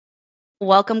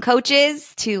Welcome,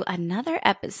 coaches, to another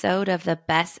episode of the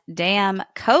Best Damn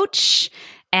Coach.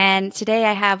 And today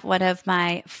I have one of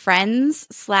my friends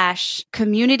slash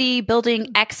community building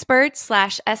expert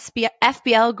slash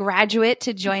FBL graduate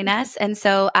to join us. And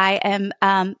so I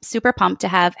am super pumped to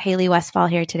have Haley Westfall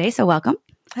here today. So welcome.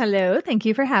 Hello. Thank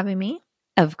you for having me.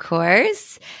 Of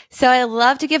course. So I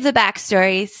love to give the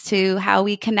backstories to how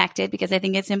we connected because I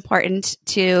think it's important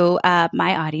to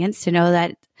my audience to know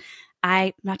that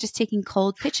I'm not just taking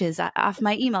cold pitches off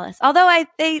my email list, although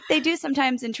they do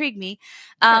sometimes intrigue me.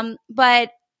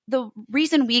 But the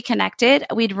reason we connected,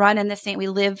 we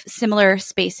live similar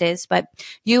spaces, but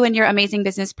you and your amazing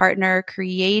business partner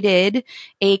created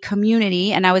a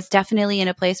community. And I was definitely in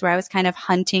a place where I was kind of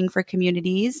hunting for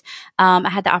communities. I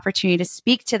had the opportunity to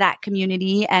speak to that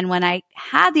community. And when I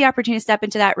had the opportunity to step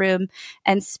into that room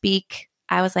and speak,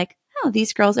 I was like, oh,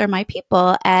 these girls are my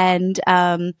people, and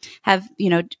have,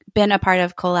 been a part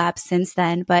of Collab since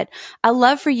then. But I'd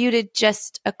love for you to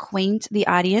just acquaint the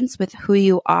audience with who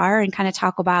you are and kind of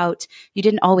talk about, you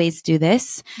didn't always do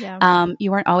this. Yeah.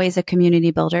 You weren't always a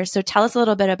community builder. So tell us a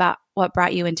little bit about what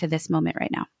brought you into this moment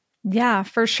right now. Yeah,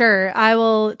 for sure. I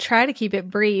will try to keep it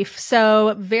brief.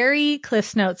 So very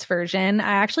Cliff's Notes version.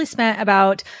 I actually spent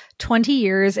about 20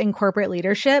 years in corporate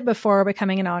leadership before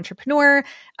becoming an entrepreneur.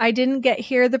 I didn't get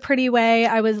here the pretty way.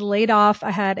 I was laid off. I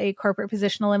had a corporate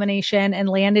position elimination and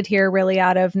landed here really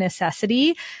out of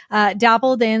necessity.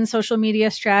 Dabbled in social media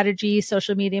strategy,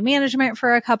 social media management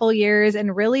for a couple years,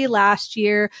 and really last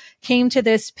year came to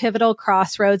this pivotal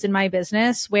crossroads in my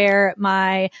business where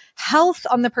my health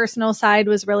on the personal side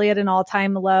was really at an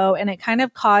all-time low, and it kind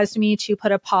of caused me to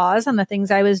put a pause on the things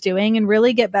I was doing and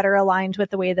really get better aligned with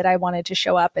the way that I wanted to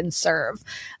show up and serve.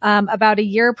 About a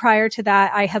year prior to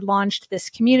that, I had launched this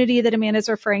community that Amanda's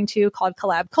referring to called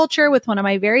Collab Culture with one of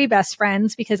my very best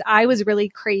friends because I was really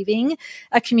craving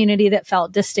a community that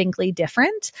felt distinctly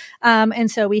different. And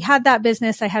so we had that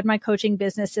business. I had my coaching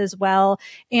business as well.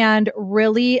 And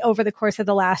really over the course of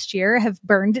the last year have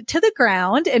burned it to the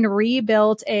ground and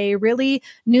rebuilt a really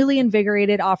newly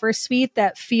invigorated offer suite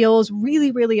that feels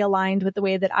really, really aligned with the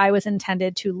way that I was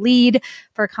intended to lead.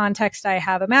 For context, I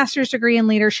have a master's degree in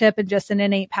leadership and just an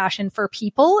innate passion for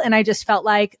people. And I just felt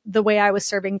like the way I was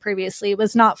serving previously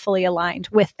was not fully aligned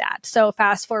with that. So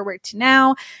fast forward to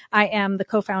now, I am the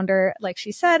co-founder, like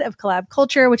she said, of Collab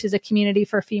Culture, which is a community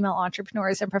for female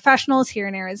entrepreneurs and professionals here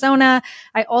in Arizona.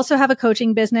 I also have a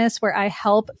coaching business where I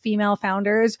help female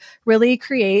founders really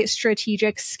create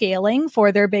strategic scaling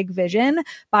for their big vision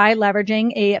by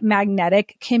leveraging a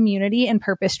magnetic community and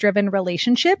purpose-driven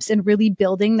relationships and really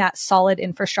building that solid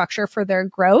infrastructure for their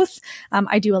growth.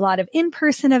 I do a lot of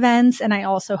in-person events, and I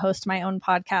also host my own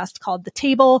podcast called The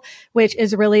Table, which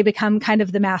has really become kind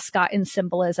of the mascot and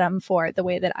symbolism for the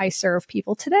way that I serve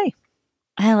people today.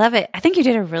 I love it. I think you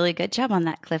did a really good job on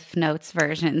that Cliff Notes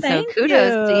version. Thank so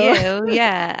kudos you. to you.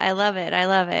 Yeah, I love it. I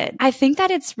love it. I think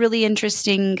that it's really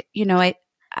interesting.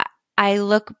 I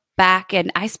look back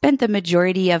and I spent the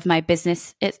majority of my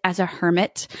business as a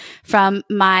hermit from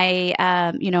my,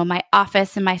 my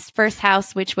office in my first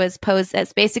house, which was posed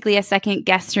as basically a second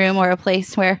guest room or a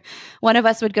place where one of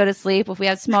us would go to sleep if we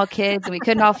had small kids and we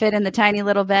couldn't all fit in the tiny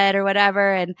little bed or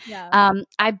whatever. And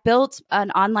I built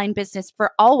an online business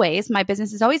for always. My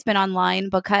business has always been online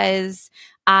because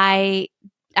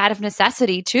out of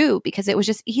necessity too, because it was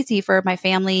just easy for my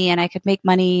family and I could make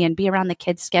money and be around the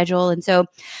kids' schedule. And so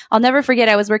I'll never forget,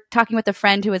 I was talking with a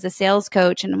friend who was a sales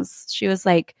coach and she was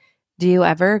like, do you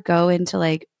ever go into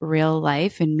like real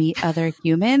life and meet other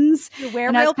humans?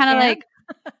 And I was kind of like,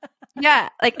 yeah,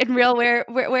 like in wear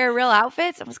real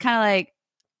outfits. I was kind of like,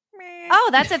 oh,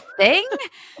 that's a thing.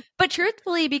 But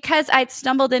truthfully, because I'd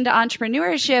stumbled into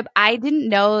entrepreneurship, I didn't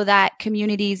know that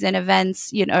communities and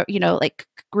events, like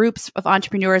groups of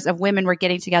entrepreneurs, of women were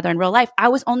getting together in real life. I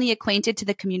was only acquainted to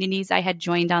the communities I had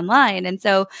joined online. And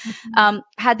so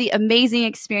had the amazing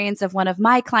experience of one of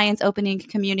my clients opening a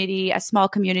community, a small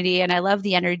community, and I love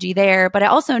the energy there. But I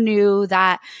also knew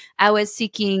that I was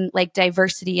seeking like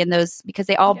diversity in those because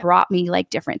they all brought me like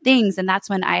different things. And that's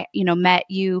when I, met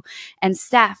you and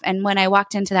Steph. And when I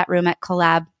walked into that room at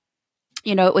Collab,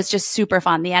 it was just super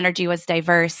fun. The energy was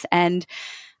diverse. And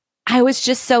I was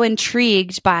just so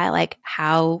intrigued by like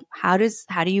how do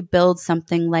you build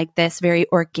something like this very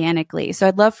organically? So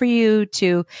I'd love for you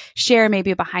to share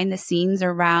maybe behind the scenes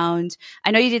around, I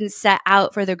know you didn't set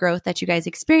out for the growth that you guys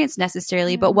experienced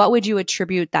necessarily, but what would you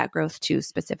attribute that growth to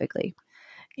specifically?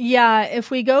 Yeah,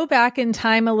 if we go back in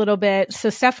time a little bit, so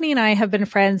Stephanie and I have been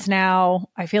friends now.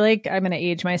 I feel like I'm going to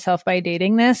age myself by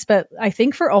dating this, but I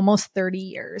think for almost 30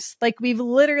 years. Like we've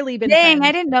literally been Dang, friends.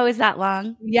 I didn't know it was that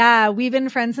long. Yeah, we've been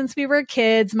friends since we were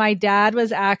kids. My dad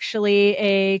was actually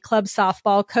a club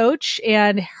softball coach,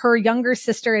 and her younger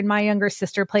sister and my younger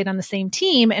sister played on the same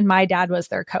team, and my dad was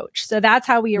their coach. So that's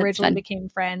how we originally became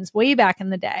friends way back in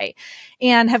the day,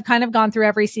 and have kind of gone through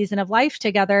every season of life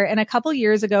together. And a couple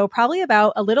years ago, probably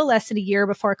about a little less than a year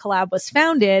before Collab was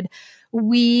founded,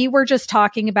 we were just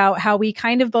talking about how we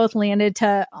kind of both landed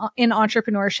in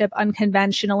entrepreneurship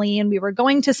unconventionally. And we were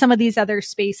going to some of these other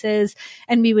spaces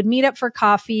and we would meet up for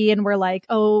coffee and we're like,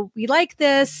 oh, we like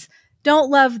this. Don't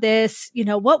love this. You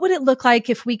know, what would it look like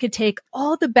if we could take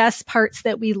all the best parts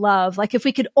that we love? Like if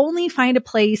we could only find a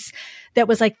place that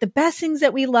was like the best things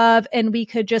that we love and we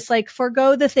could just like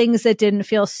forgo the things that didn't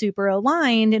feel super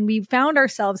aligned. And we found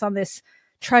ourselves on this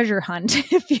treasure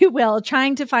hunt, if you will,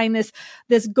 trying to find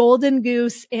this golden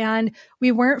goose, and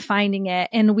we weren't finding it.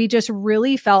 And we just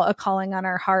really felt a calling on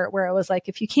our heart where it was like,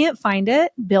 if you can't find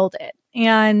it, build it.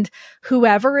 And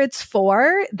whoever it's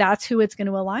for, that's who it's going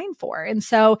to align for. And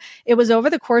so it was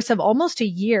over the course of almost a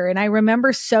year. And I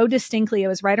remember so distinctly, it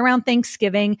was right around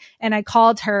Thanksgiving. And I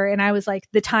called her and I was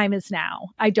like, the time is now.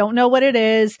 I don't know what it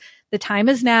is. The time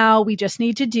is now. We just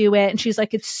need to do it. And she's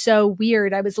like, it's so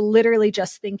weird. I was literally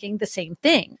just thinking the same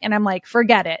thing. And I'm like,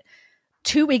 forget it.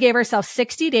 We gave ourselves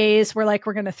 60 days. We're like,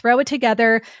 we're going to throw it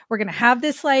together. We're going to have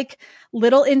this like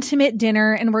little intimate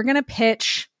dinner and we're going to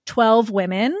pitch 12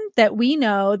 women that we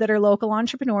know that are local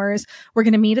entrepreneurs. We're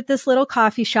going to meet at this little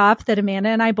coffee shop that Amanda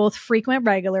and I both frequent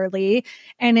regularly.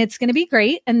 And it's going to be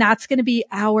great. And that's going to be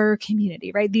our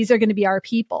community, right? These are going to be our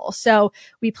people. So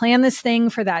we plan this thing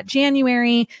for that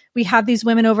January. We have these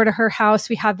women over to her house.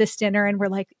 We have this dinner and we're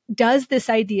like, does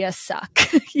this idea suck?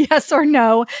 Yes or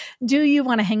no? Do you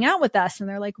want to hang out with us? And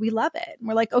they're like, we love it. And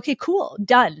we're like, okay, cool.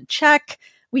 Done. Check.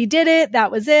 We did it.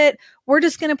 That was it. We're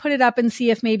just going to put it up and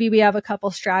see if maybe we have a couple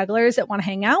stragglers that want to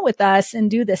hang out with us and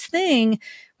do this thing.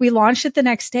 We launched it the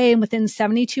next day and within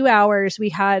 72 hours, we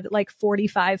had like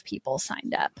 45 people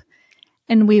signed up.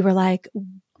 And we were like,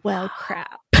 well,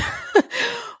 crap.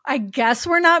 I guess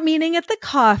we're not meeting at the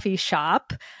coffee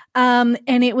shop. And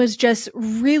it was just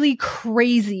really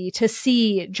crazy to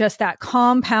see just that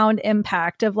compound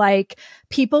impact of like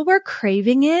people were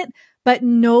craving it, but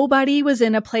nobody was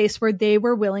in a place where they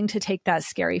were willing to take that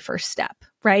scary first step,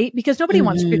 right? Because nobody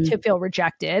wants to feel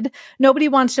rejected. Nobody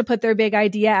wants to put their big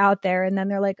idea out there. And then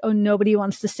they're like, oh, nobody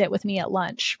wants to sit with me at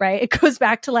lunch, right? It goes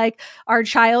back to like our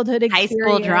childhood experience. High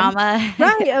school drama.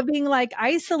 Right. Of being like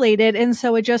isolated. And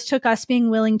so it just took us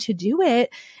being willing to do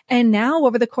it. And now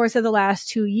over the course of the last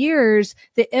 2 years,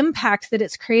 the impact that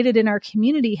it's created in our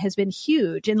community has been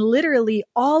huge. And literally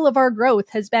all of our growth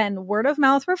has been word of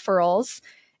mouth referrals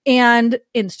and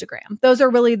Instagram. Those are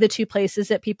really the two places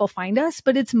that people find us,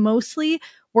 but it's mostly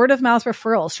word of mouth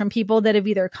referrals from people that have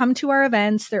either come to our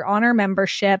events, they're on our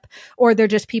membership, or they're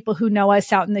just people who know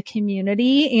us out in the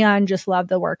community and just love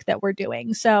the work that we're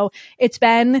doing. So it's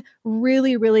been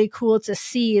really, really cool to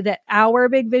see that our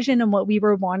big vision and what we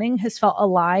were wanting has felt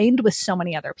aligned with so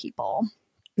many other people.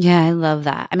 Yeah, I love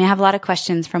that. I mean, I have a lot of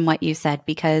questions from what you said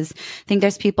because I think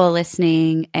there's people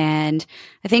listening and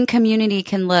I think community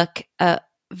can look a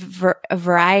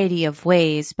variety of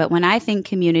ways. But when I think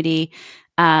community,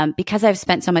 because I've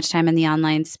spent so much time in the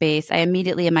online space, I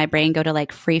immediately in my brain go to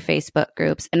like free Facebook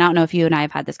groups. And I don't know if you and I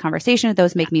have had this conversation.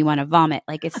 Those make me want to vomit.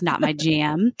 Like it's not my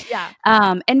jam. Yeah.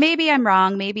 And maybe I'm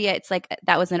wrong. Maybe it's like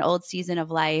that was an old season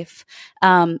of life.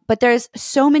 But there's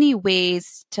so many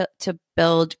ways to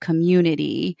build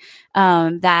community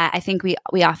that I think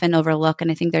we often overlook.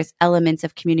 And I think there's elements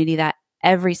of community that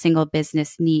every single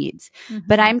business needs.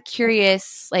 But I'm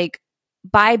curious, like,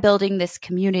 by building this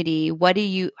community,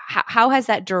 how has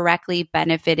that directly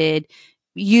benefited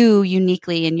you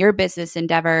uniquely in your business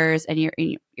endeavors and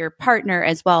your partner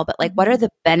as well? But like, what are the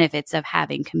benefits of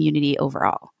having community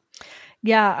overall?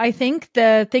 Yeah, I think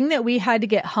the thing that we had to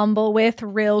get humble with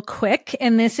real quick,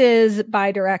 and this is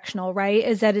bi-directional, right,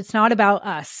 is that it's not about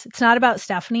us. It's not about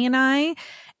Stephanie and I.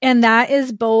 And that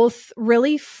is both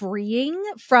really freeing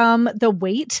from the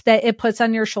weight that it puts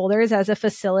on your shoulders as a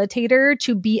facilitator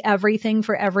to be everything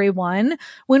for everyone,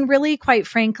 when really, quite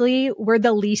frankly, we're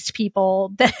the least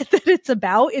people that it's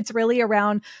about. It's really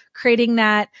around creating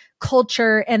that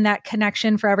culture and that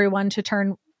connection for everyone to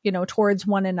turn towards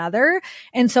one another.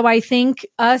 And so I think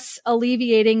us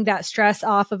alleviating that stress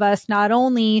off of us not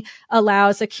only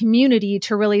allows a community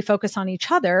to really focus on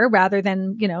each other rather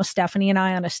than, Stephanie and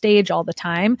I on a stage all the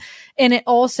time. And it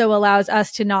also allows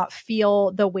us to not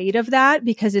feel the weight of that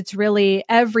because it's really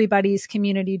everybody's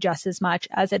community just as much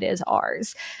as it is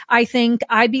ours. I think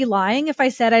I'd be lying if I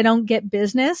said I don't get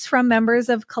business from members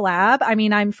of Collab. I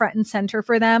mean, I'm front and center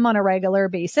for them on a regular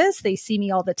basis. They see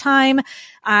me all the time.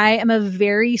 I am a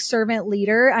very servant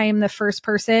leader. I am the first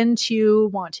person to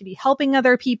want to be helping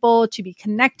other people, to be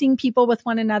connecting people with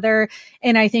one another.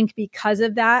 And I think because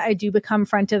of that, I do become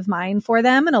front of mind for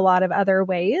them in a lot of other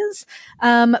ways.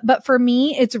 But for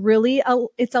me,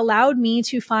 it's allowed me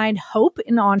to find hope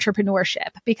in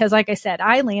entrepreneurship because like I said,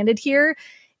 I landed here.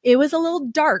 It was a little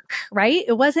dark, right?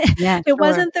 It wasn't, it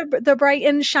wasn't the bright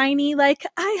and shiny, like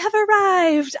I have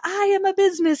arrived. I am a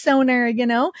business owner.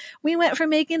 We went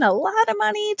from making a lot of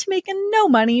money to making no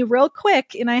money real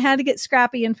quick. And I had to get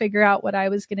scrappy and figure out what I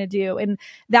was going to do. And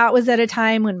that was at a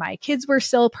time when my kids were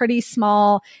still pretty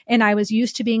small and I was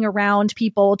used to being around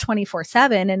people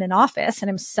 24/7 in an office. And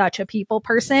I'm such a people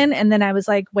person. And then I was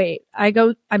like, wait,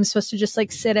 I'm supposed to just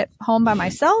like sit at home by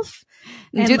myself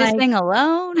and do this thing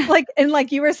alone.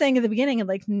 Like you were saying at the beginning, and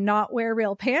like not wear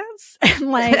real pants and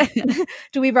like,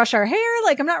 do we brush our hair?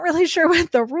 Like, I'm not really sure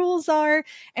what the rules are.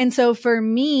 And so for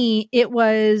me, it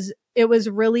was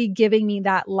really giving me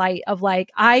that light of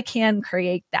like, I can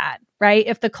create that. Right?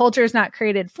 If the culture is not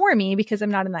created for me because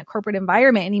I'm not in that corporate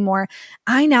environment anymore,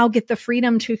 I now get the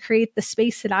freedom to create the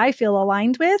space that I feel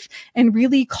aligned with and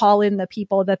really call in the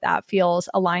people that feels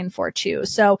aligned for too.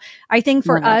 So I think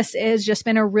for us, it has just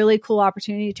been a really cool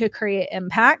opportunity to create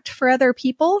impact for other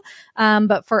people.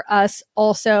 But for us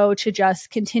also to just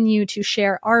continue to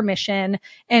share our mission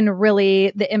and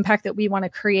really the impact that we want to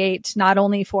create, not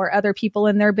only for other people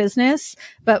in their business,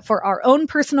 but for our own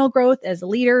personal growth as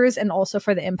leaders and also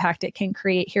for the impact it can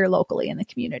create here locally in the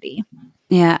community.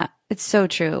 Yeah, it's so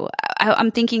true.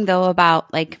 I'm thinking though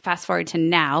about like fast forward to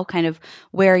now, kind of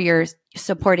where you're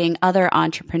supporting other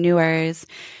entrepreneurs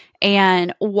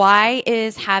and why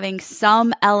is having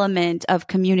some element of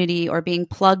community or being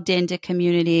plugged into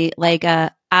community like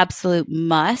a absolute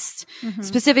must,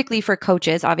 specifically for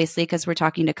coaches, obviously, because we're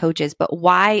talking to coaches, but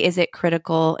why is it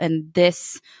critical in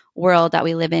this world that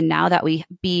we live in now that we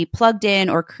be plugged in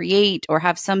or create or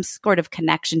have some sort of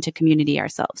connection to community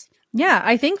ourselves? Yeah,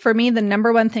 I think for me, the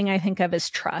number one thing I think of is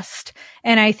trust.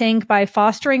 And I think by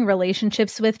fostering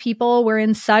relationships with people, we're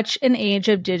in such an age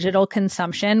of digital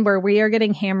consumption where we are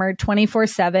getting hammered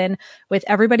 24/7 with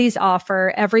everybody's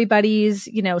offer, everybody's,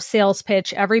 sales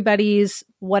pitch, everybody's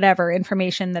whatever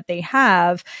information that they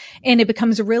have. And it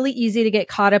becomes really easy to get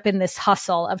caught up in this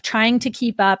hustle of trying to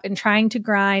keep up and trying to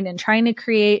grind and trying to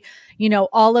create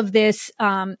all of this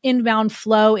inbound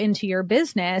flow into your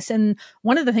business. And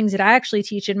one of the things that I actually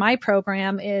teach in my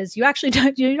program is you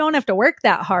don't have to work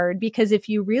that hard, because if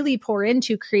you really pour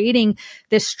into creating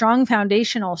this strong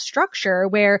foundational structure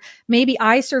where maybe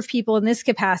I serve people in this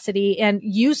capacity and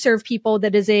you serve people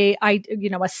that is a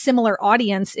similar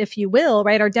audience, if you will,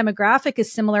 right? Our demographic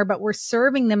is similar, but we're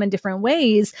serving them in different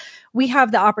ways. We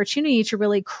have the opportunity to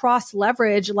really cross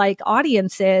leverage like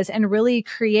audiences and really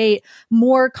create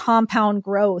more compound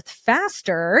growth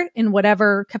faster in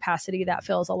whatever capacity that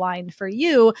feels aligned for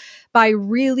you by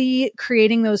really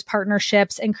creating those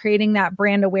partnerships and creating that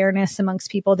brand awareness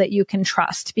amongst people that you can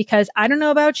trust. Because I don't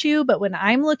know about you, but when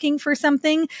I'm looking for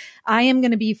something, I am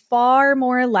going to be far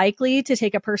more likely to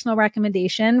take a personal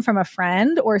recommendation from a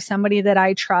friend or somebody that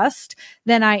I trust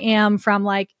than I am from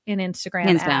like an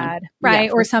Instagram ad, right?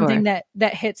 Yeah, or something that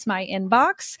hits my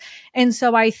inbox. And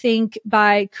so I think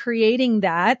by creating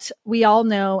that, we all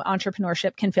know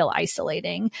entrepreneurship can feel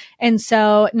isolating. And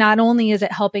so not only is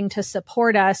it helping to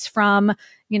support us from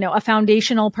a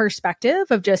foundational perspective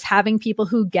of just having people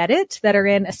who get it, that are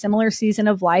in a similar season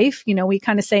of life. We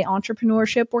kind of say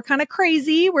entrepreneurship, we're kind of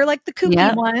crazy. We're like the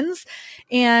kooky ones.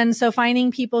 And so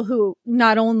finding people who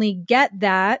not only get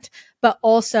that, but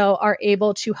also are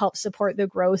able to help support the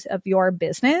growth of your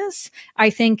business. I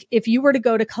think if you were to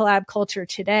go to Collab Culture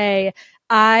today,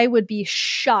 I would be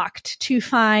shocked to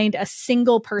find a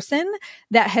single person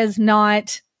that has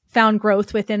not found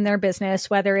growth within their business,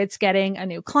 whether it's getting a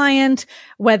new client,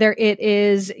 whether it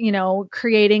is,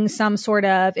 creating some sort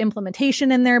of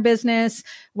implementation in their business,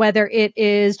 whether it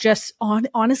is just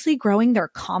honestly growing their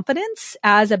confidence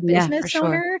as a business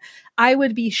owner. I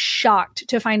would be shocked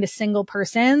to find a single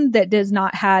person that does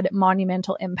not had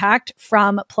monumental impact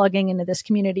from plugging into this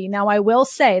community. Now, I will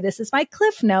say, this is my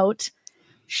cliff note,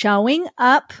 showing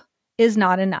up is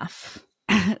not enough.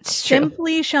 it's true.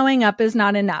 Simply showing up is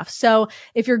not enough. So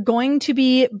if you're going to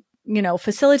be,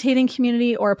 facilitating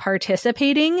community or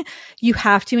participating, you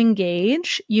have to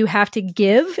engage, you have to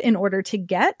give in order to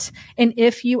get. And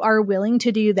if you are willing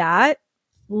to do that,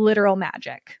 literal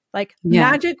magic,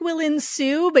 magic will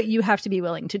ensue, but you have to be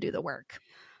willing to do the work.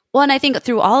 Well, and I think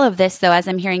through all of this, though, as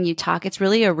I'm hearing you talk, it's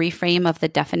really a reframe of the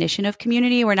definition of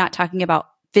community. We're not talking about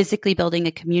physically building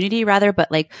a community, rather,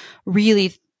 but like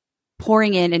really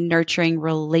pouring in and nurturing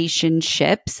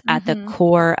relationships at the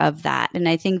core of that. And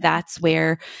I think that's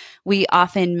where we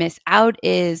often miss out,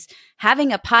 is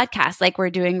having a podcast like we're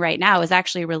doing right now is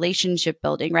actually relationship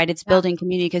building, right? It's building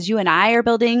community, because you and I are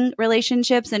building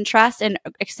relationships and trust and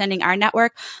extending our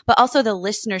network, but also the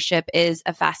listenership is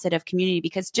a facet of community,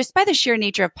 because just by the sheer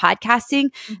nature of podcasting,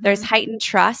 there's heightened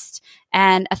trust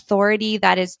and authority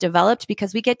that is developed,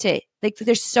 because we get to, like,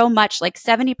 there's so much, like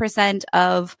 70%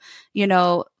 of,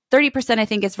 30% I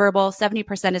think is verbal,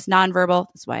 70% is nonverbal.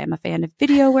 That's why I'm a fan of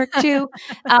video work too.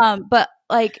 But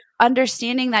like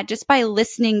understanding that just by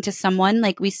listening to someone,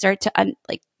 like we start to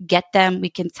get them, we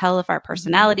can tell if our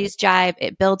personalities jive,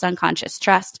 it builds unconscious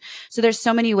trust. So there's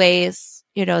so many ways,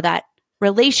 that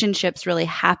relationships really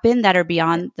happen that are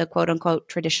beyond the quote unquote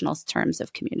traditional terms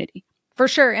of community. For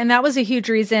sure. And that was a huge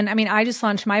reason. I mean, I just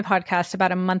launched my podcast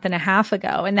about a month and a half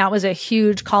ago, and that was a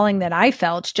huge calling that I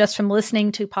felt just from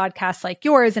listening to podcasts like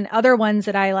yours and other ones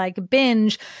that I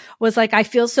binge, was like, I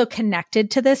feel so connected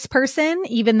to this person,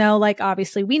 even though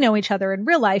obviously we know each other in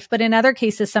real life, but in other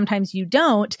cases, sometimes you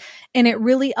don't. And it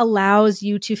really allows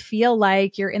you to feel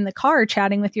like you're in the car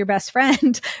chatting with your best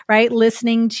friend, right?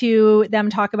 Listening to them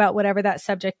talk about whatever that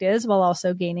subject is while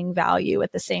also gaining value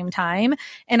at the same time.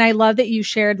 And I love that you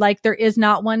shared, there is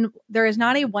not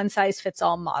a one size fits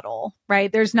all model,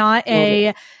 right? There's not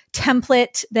a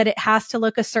template that it has to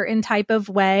look a certain type of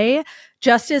way.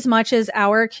 Just as much as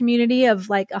our community of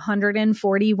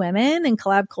 140 women in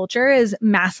Collab Culture is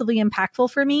massively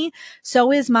impactful for me,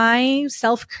 so is my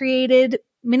self-created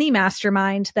mini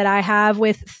mastermind that I have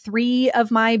with 3 of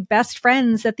my best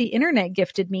friends that the internet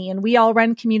gifted me. And we all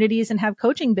run communities and have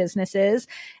coaching businesses.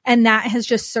 And that has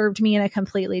just served me in a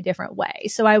completely different way.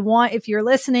 So I want, if you're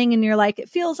listening and you're like, it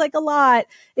feels like a lot,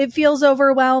 it feels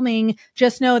overwhelming,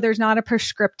 just know there's not a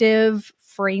prescriptive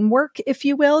framework, if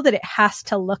you will, that it has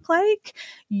to look like.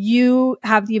 You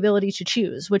have the ability to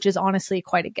choose, which is honestly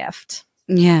quite a gift.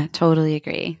 Yeah, totally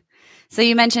agree. So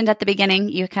you mentioned at the beginning,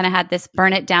 you kind of had this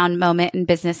burn it down moment in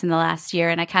business in the last year.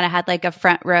 And I kind of had a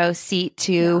front row seat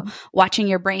to watching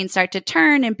your brain start to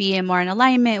turn and be more in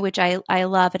alignment, which I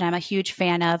love and I'm a huge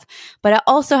fan of. But I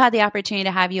also had the opportunity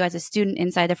to have you as a student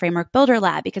inside the Framework Builder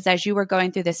Lab, because as you were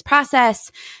going through this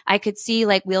process, I could see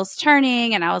wheels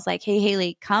turning, and I was like, hey,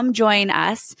 Haley, come join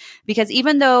us. Because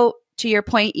even though, to your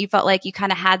point, you felt like you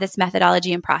kind of had this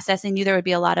methodology and process and knew there would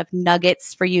be a lot of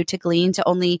nuggets for you to glean to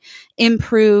only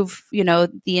improve,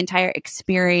 the entire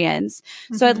experience.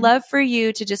 So I'd love for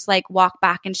you to just walk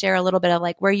back and share a little bit of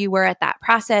where you were at that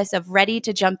process of ready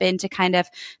to jump into kind of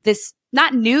this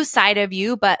not new side of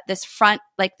you, but this front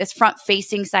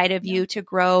facing side of you to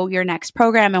grow your next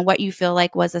program, and what you feel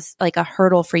was a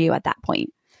hurdle for you at that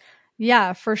point.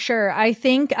 Yeah, for sure. I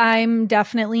think I'm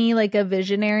definitely a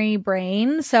visionary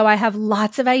brain. So I have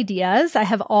lots of ideas. I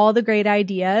have all the great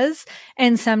ideas,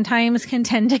 and sometimes can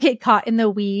tend to get caught in the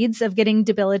weeds of getting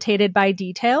debilitated by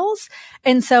details.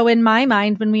 And so in my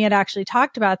mind, when we had actually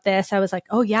talked about this, I was like,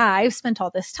 oh yeah, I've spent all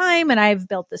this time and I've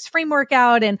built this framework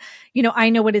out, and,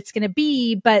 I know what it's going to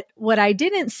be. But what I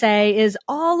didn't say is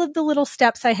all of the little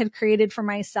steps I had created for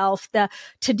myself, the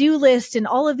to-do list and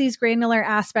all of these granular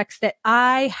aspects that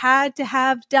I had to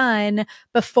have done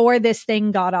before this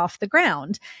thing got off the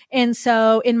ground. And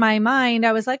so in my mind,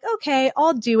 I was like, okay,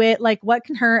 I'll do it. What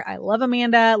can hurt? I love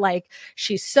Amanda.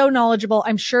 She's so knowledgeable.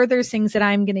 I'm sure there's things that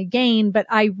I'm going to gain, but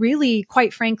I really,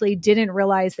 quite frankly, didn't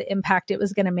realize the impact it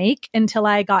was going to make until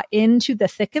I got into the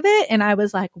thick of it. And I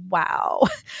was like, wow,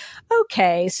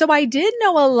 okay. So I did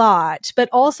know a lot, but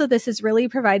also this has really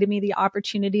provided me the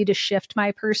opportunity to shift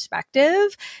my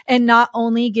perspective and not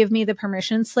only give me the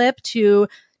permission slip to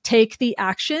take the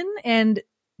action and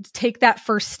take that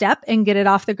first step and get it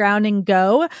off the ground and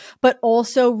go, but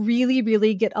also really,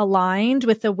 really get aligned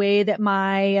with the way that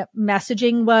my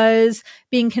messaging was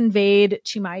being conveyed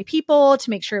to my people,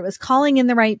 to make sure it was calling in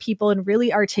the right people and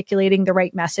really articulating the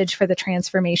right message for the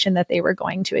transformation that they were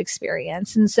going to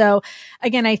experience. And so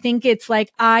again, I think it's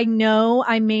I know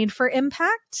I'm made for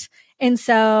impact. And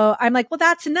so I'm like, well,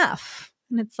 that's enough.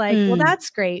 And it's well, that's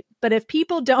great. But if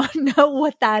people don't know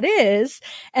what that is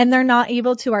and they're not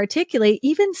able to articulate,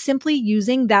 even simply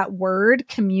using that word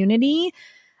community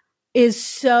is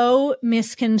so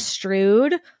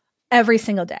misconstrued every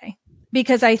single day.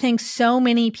 Because I think so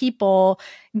many people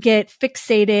get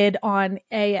fixated on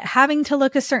having to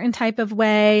look a certain type of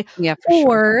way,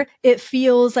 or it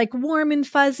feels like warm and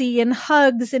fuzzy and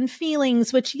hugs and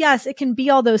feelings, which yes, it can be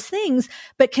all those things,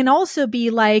 but can also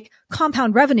be like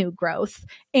compound revenue growth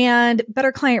and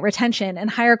better client retention and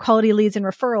higher quality leads and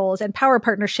referrals and power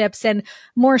partnerships and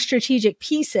more strategic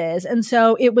pieces. And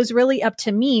so it was really up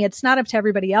to me. It's not up to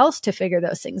everybody else to figure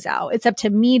those things out. It's up to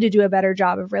me to do a better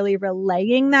job of really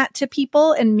relaying that to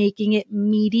people and making it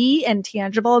meaty and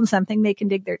tangible and something they can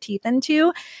dig their teeth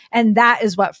into. And that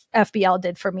is what FBL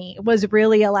did for me, was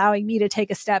really allowing me to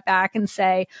take a step back and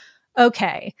say,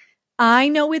 okay, I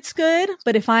know it's good,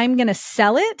 but if I'm going to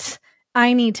sell it,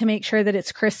 I need to make sure that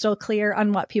it's crystal clear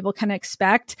on what people can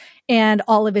expect, and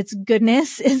all of its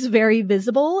goodness is very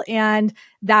visible. And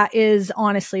that is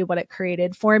honestly what it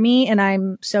created for me. And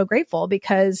I'm so grateful,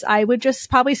 because I would just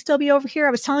probably still be over here.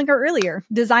 I was telling her earlier,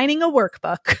 designing a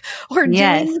workbook or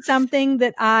doing something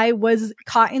that I was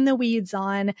caught in the weeds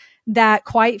on, that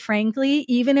quite frankly,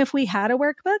 even if we had a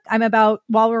workbook,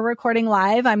 while we're recording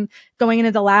live, I'm going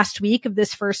into the last week of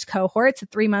this first cohort. It's a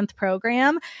 3-month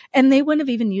program, and they wouldn't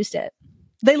have even used it.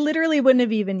 They literally wouldn't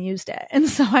have even used it. And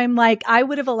so I'm like, I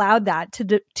would have allowed that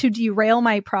to derail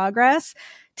my progress,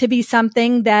 to be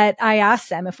something that I asked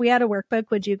them, if we had a workbook,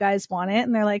 would you guys want it?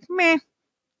 And they're like, meh. I'm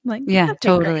like, yeah,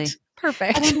 totally. Great.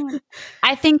 Perfect.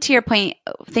 I think, to your point,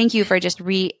 thank you for just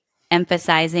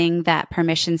re-emphasizing that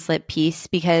permission slip piece,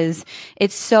 because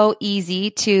it's so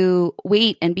easy to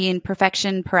wait and be in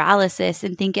perfection paralysis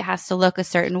and think it has to look a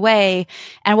certain way.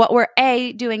 And what we're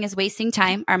doing is wasting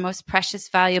time, our most precious,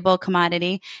 valuable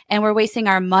commodity, and we're wasting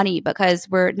our money because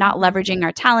we're not leveraging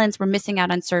our talents. We're missing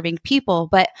out on serving people.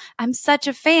 But I'm such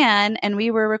a fan, and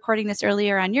we were recording this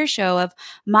earlier on your show, of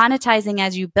monetizing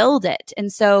as you build it.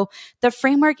 And so the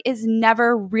framework is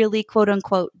never really quote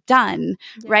unquote done,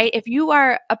 right? If you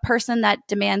are a person that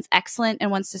demands excellence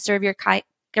and wants to serve your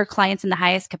clients in the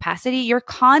highest capacity, you're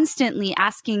constantly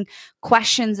asking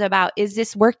questions about, is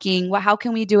this working? Well, how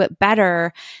can we do it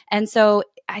better? And so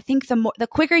I think the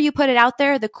quicker you put it out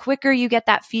there, the quicker you get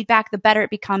that feedback, the better it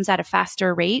becomes at a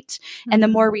faster rate, and the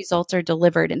more results are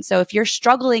delivered. And so if you're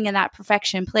struggling in that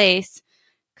perfection place,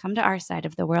 come to our side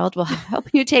of the world. We'll help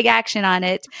you take action on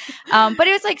it. But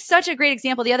it was like such a great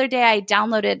example. The other day I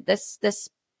downloaded this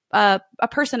a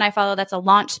person I follow that's a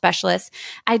launch specialist.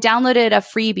 I downloaded a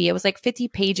freebie. It was like 50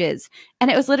 pages,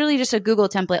 and it was literally just a Google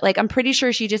template. Like, I'm pretty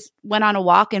sure she just went on a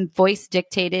walk and voice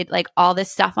dictated like all this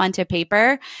stuff onto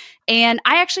paper. And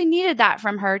I actually needed that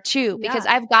from her too, because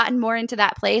I've gotten more into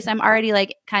that place. I'm already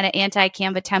like kind of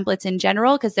anti-Canva templates in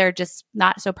general, because they're just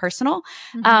not so personal.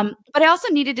 But I also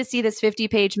needed to see this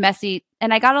 50-page messy,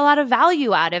 and I got a lot of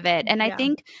value out of it. And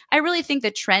I really think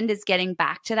the trend is getting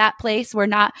back to that place. We're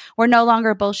no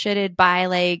longer bullshitted by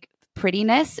like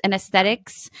prettiness and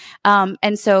aesthetics.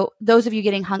 And so those of you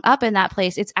getting hung up in that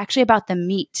place, it's actually about the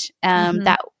meat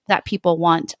that people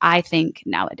want, I think,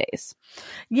 nowadays.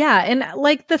 Yeah. And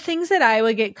like the things that I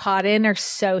would get caught in are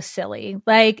so silly,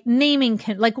 like naming,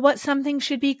 like what something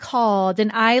should be called.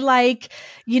 And I like,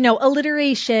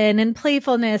 alliteration and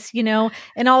playfulness,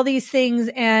 and all these things.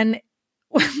 And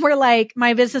we're like,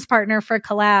 my business partner for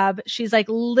Collab, she's like,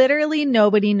 literally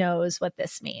nobody knows what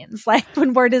this means. Like,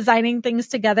 when we're designing things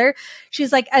together,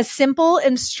 she's like, as simple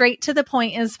and straight to the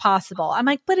point as possible. I'm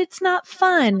like, but it's not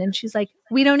fun. And she's like,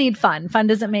 we don't need fun. Fun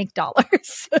doesn't make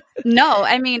dollars. No,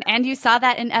 I mean, and you saw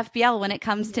that in FBL when it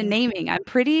comes to naming. I'm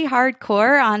pretty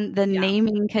hardcore on the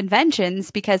naming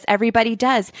conventions, because everybody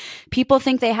does. People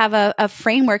think they have a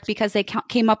framework because they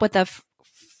came up with a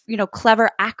clever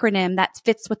acronym that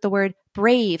fits with the word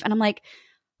brave. And I'm like,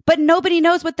 but nobody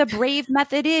knows what the brave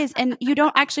method is. And you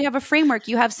don't actually have a framework.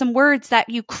 You have some words that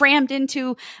you crammed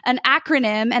into an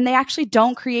acronym, and they actually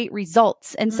don't create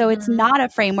results. And so it's not a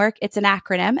framework, it's an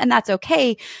acronym, and that's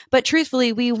okay. But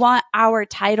truthfully, we want our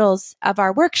titles of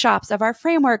our workshops, of our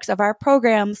frameworks, of our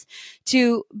programs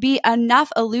to be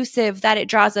enough elusive that it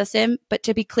draws us in, but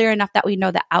to be clear enough that we know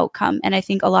the outcome. And I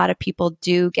think a lot of people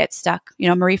do get stuck.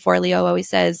 Marie Forleo always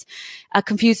says, a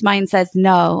confused mind says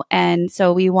no. And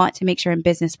so we want to make sure in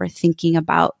business we're thinking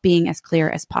about being as clear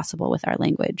as possible with our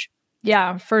language.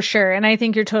 Yeah, for sure. And I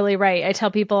think you're totally right. I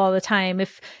tell people all the time,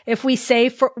 if we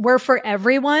say we're for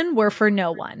everyone, we're for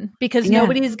no one, because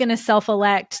nobody's going to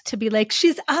self-elect to be like,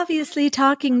 she's obviously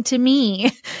talking to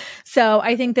me. So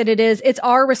I think that it's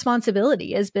our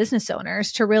responsibility as business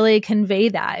owners to really convey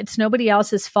that. It's nobody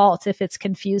else's fault if it's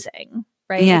confusing.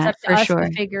 right? Yeah, It's up to for us sure.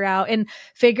 to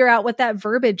figure out what that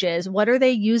verbiage is. What are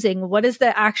they using? What is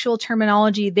the actual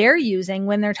terminology they're using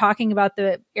when they're talking about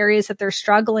the areas that they're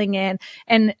struggling in?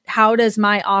 And how does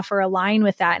my offer align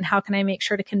with that? And how can I make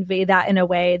sure to convey that in a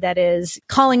way that is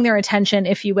calling their attention,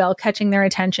 if you will, catching their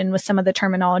attention with some of the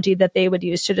terminology that they would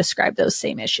use to describe those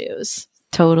same issues?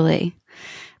 Totally.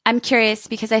 I'm curious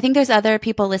because I think there's other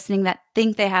people listening that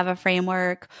think they have a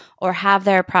framework or have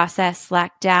their process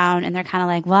locked down, and they're kind of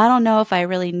like, well, I don't know if I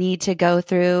really need to go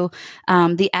through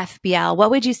the FBL.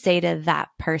 What would you say to that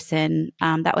person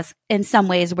that was in some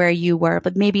ways where you were,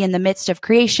 but maybe in the midst of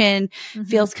creation,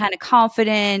 feels kind of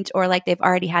confident or like they've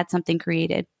already had something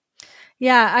created?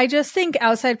 Yeah, I just think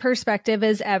outside perspective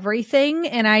is everything.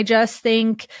 And I just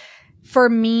think for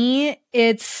me,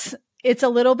 it's a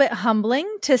little bit humbling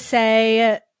to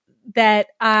say that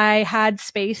I had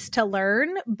space to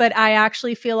learn, but I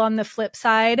actually feel on the flip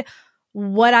side,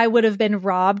 what I would have been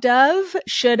robbed of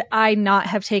should I not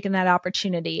have taken that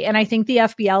opportunity. And I think the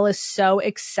FBL is so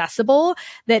accessible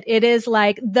that it is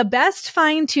like the best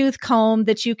fine tooth comb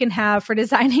that you can have for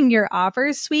designing your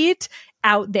offer suite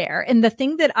out there. And the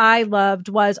thing that I loved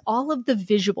was all of the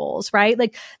visuals, right?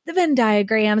 Like the Venn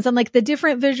diagrams and like the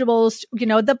different visuals,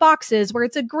 the boxes where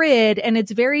it's a grid and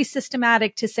it's very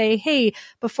systematic to say, hey,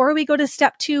 before we go to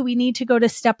step 2, we need to go to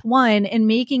step 1, and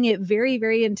making it very,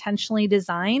 very intentionally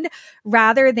designed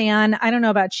rather than, I don't know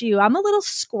about you, I'm a little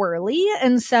squirrely.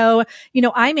 And so,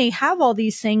 I may have all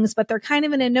these things, but they're kind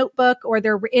of in a notebook or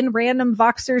they're in random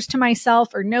Voxers to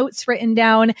myself or notes written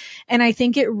down. And I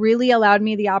think it really allowed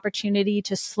me the opportunity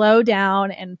to slow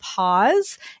down and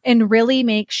pause and really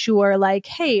make sure like,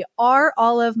 hey, are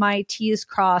all of my T's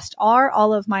crossed? Are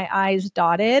all of my I's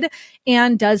dotted?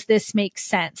 And does this make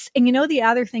sense? And the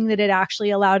other thing that it actually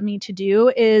allowed me to do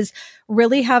is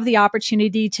really have the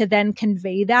opportunity to then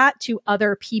convey that to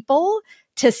other people,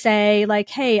 to say like,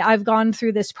 hey, I've gone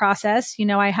through this process.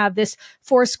 I have this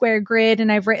 4-square grid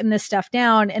and I've written this stuff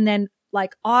down, and then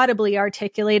like audibly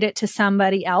articulate it to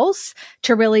somebody else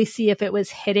to really see if it was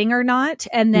hitting or not.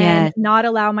 And then not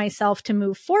allow myself to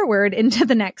move forward into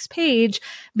the next page,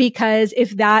 because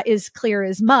if that is clear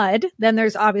as mud, then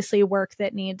there's obviously work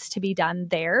that needs to be done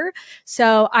there.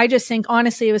 So I just think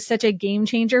honestly, it was such a game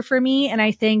changer for me. And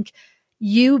I think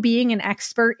you being an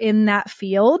expert in that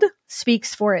field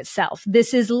speaks for itself.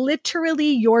 This is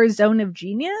literally your zone of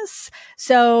genius.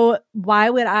 So why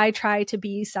would I try to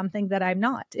be something that I'm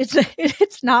not?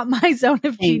 It's not my zone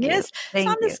of genius. So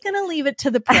I'm just going to leave it to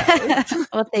the pros.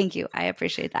 Well, thank you. I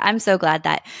appreciate that. I'm so glad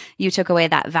that you took away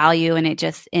that value and it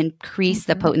just increased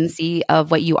the potency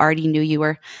of what you already knew you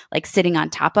were like sitting on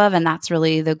top of. And that's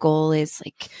really the goal, is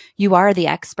like, you are the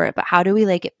expert, but how do we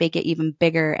make it even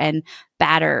bigger and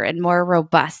badder and more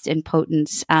robust and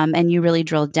potent? And you really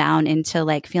drilled down into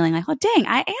like feeling like, oh, dang,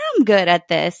 I am good at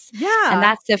this. Yeah. And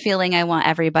that's the feeling I want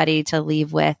everybody to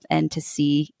leave with, and to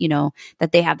see,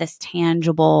 that they have this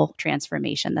tangible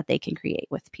transformation that they can create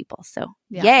with people. So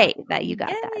yay that you got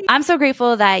that. I'm so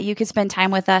grateful that you could spend time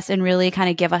with us and really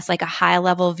kind of give us like a high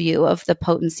level view of the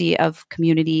potency of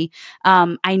community.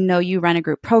 I know you run a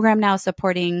group program now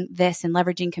supporting this and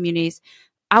leveraging communities.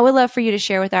 I would love for you to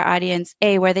share with our audience,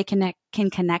 where they can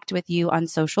connect with you on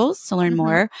socials to learn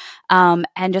more. And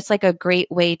just like a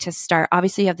great way to start.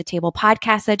 Obviously, you have the Table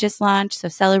podcast that just launched, so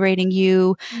celebrating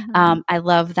you. I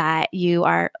love that you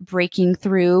are breaking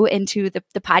through into the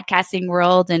podcasting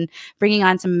world and bringing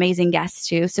on some amazing guests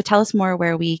too. So tell us more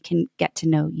where we can get to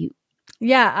know you.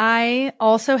 Yeah, I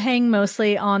also hang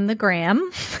mostly on the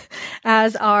gram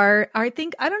as I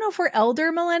don't know if we're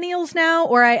elder millennials now,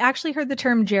 or I actually heard the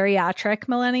term geriatric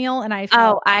millennial, and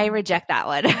I reject that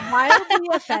one. Wildly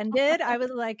offended. I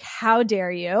was like, how dare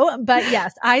you? But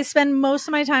yes, I spend most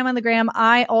of my time on the gram.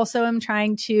 I also am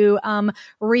trying to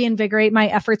reinvigorate my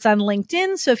efforts on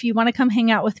LinkedIn. So if you want to come hang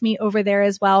out with me over there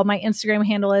as well, my Instagram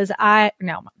handle is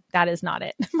that is not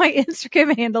it. My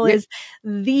Instagram handle is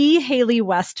the Haley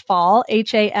Westfall,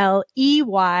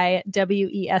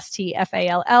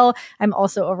 HALEYWESTFALL. I'm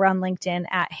also over on LinkedIn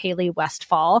at Haley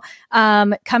Westfall.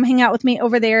 Come hang out with me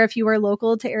over there. If you are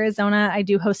local to Arizona, I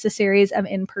do host a series of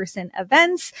in-person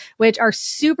events, which are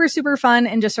super, super fun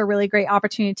and just a really great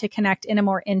opportunity to connect in a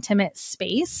more intimate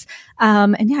space.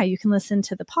 You can listen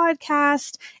to the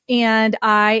podcast, and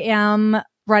I am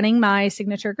running my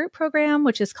signature group program,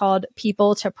 which is called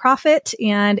People to Profit.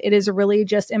 And it is really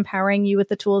just empowering you with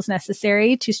the tools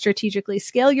necessary to strategically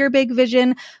scale your big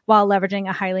vision while leveraging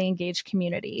a highly engaged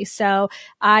community. So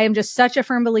I am just such a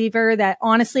firm believer that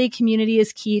honestly, community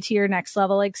is key to your next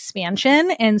level expansion.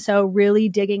 And so really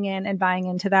digging in and buying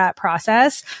into that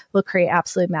process will create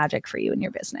absolute magic for you and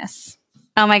your business.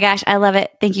 Oh my gosh, I love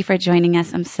it. Thank you for joining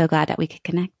us. I'm so glad that we could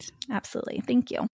connect. Absolutely. Thank you.